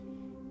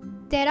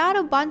There are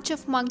a bunch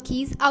of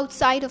monkeys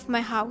outside of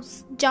my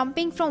house,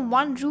 jumping from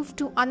one roof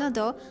to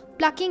another,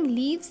 plucking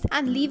leaves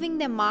and leaving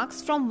their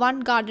marks from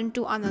one garden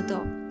to another.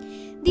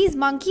 These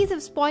monkeys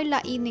have spoiled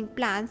our evening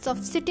plans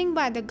of sitting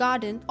by the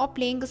garden or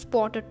playing a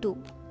sport or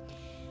two.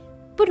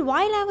 But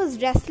while I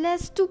was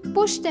restless to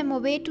push them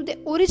away to their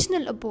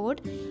original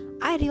abode,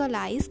 I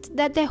realized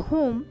that their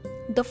home,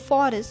 the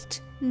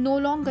forest, no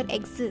longer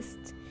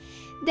exists.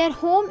 Their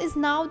home is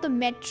now the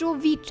metro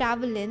we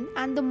travel in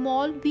and the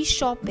mall we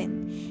shop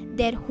in.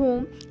 Their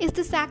home is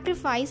the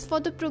sacrifice for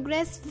the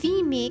progress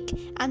we make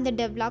and the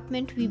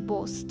development we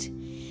boast.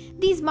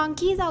 These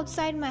monkeys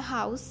outside my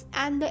house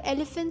and the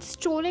elephants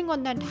strolling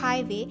on that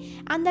highway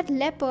and that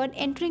leopard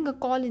entering a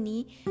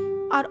colony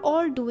are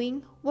all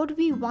doing what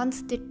we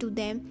once did to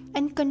them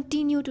and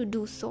continue to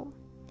do so.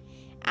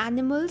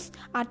 Animals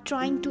are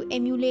trying to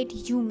emulate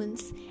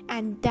humans,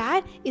 and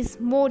that is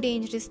more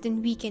dangerous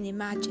than we can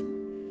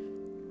imagine.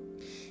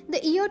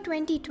 The year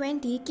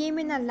 2020 came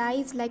in our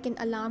lives like an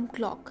alarm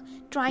clock,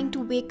 trying to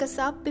wake us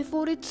up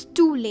before it's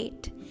too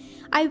late.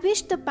 I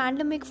wish the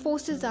pandemic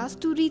forces us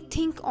to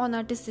rethink on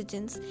our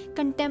decisions,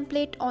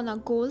 contemplate on our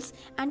goals,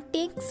 and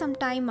take some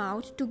time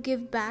out to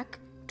give back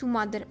to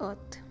Mother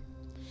Earth.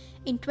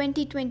 In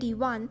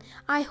 2021,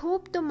 I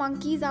hope the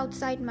monkeys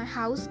outside my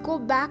house go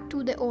back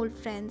to their old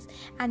friends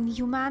and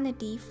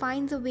humanity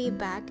finds a way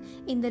back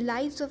in the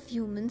lives of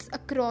humans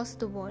across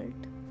the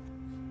world.